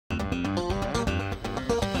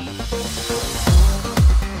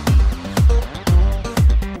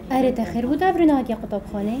اره تخیر بود ابرنات یا قطب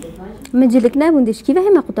خانه مجلک نبوندش کی و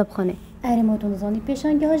همه قطب خانه اره ماتون زانی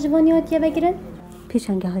پیشانگه ها جوانیات یا بگیرن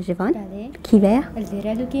پیشانگه ها جوان بله کی و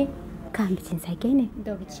الزیرالو که کام بچین سگینه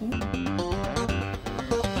دو بچین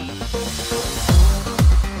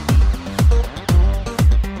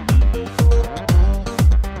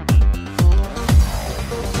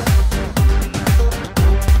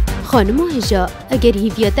خانم هجا اگر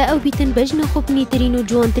هیویاتا او بیتن بجن خوب نیترین و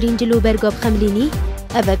جوانترین جلو برگاب خملینی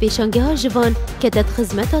اوه پیشانگه ها جوان که تد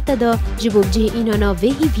خزمتا تدا جبوب جه اینانا و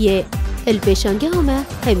هیویه الپیشانگه همه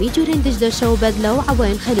همی جورین دجداشا و بدلا و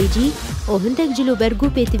عوائن خلیجی او هندک جلو برگو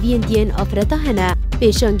پیتوین دیین آفرتا هنه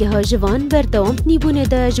پیشانگه ها جوان بردوام نیبونه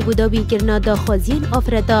دا جبودا بیگرنا دا خوازین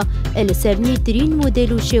آفرتا السر نیترین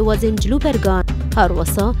مدل و شوازن جلو برگان هر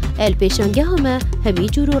وصا الپیشانگه همه همی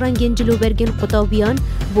جورو رنگین جلو برگن قطابیان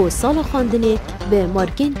بو سال خواندنه به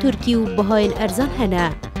مارکن ترکی و بهاین ارزان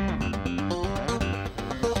هنه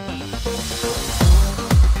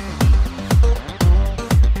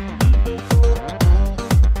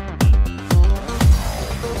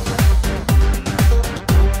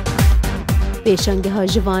پیشانگه ها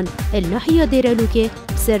جوان النحیا دیرالوکه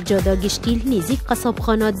سرجادا گشتیل نیزی قصاب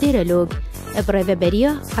خانات دیرالوگ ابره و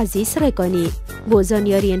بریا عزیز رکانی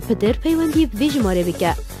بوزانیارین پدر پیوندی و جماره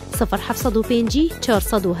بکه 0705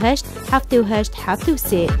 408 78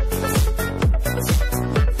 73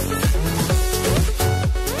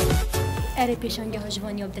 اره پیشانگه ها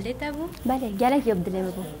جوانی عبدالله تبو بله گلک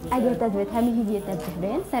عبدالله ببو اگر تدوید همه هیویت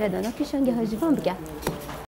تبدیلین سردانا پیشانگه ها جوان بگه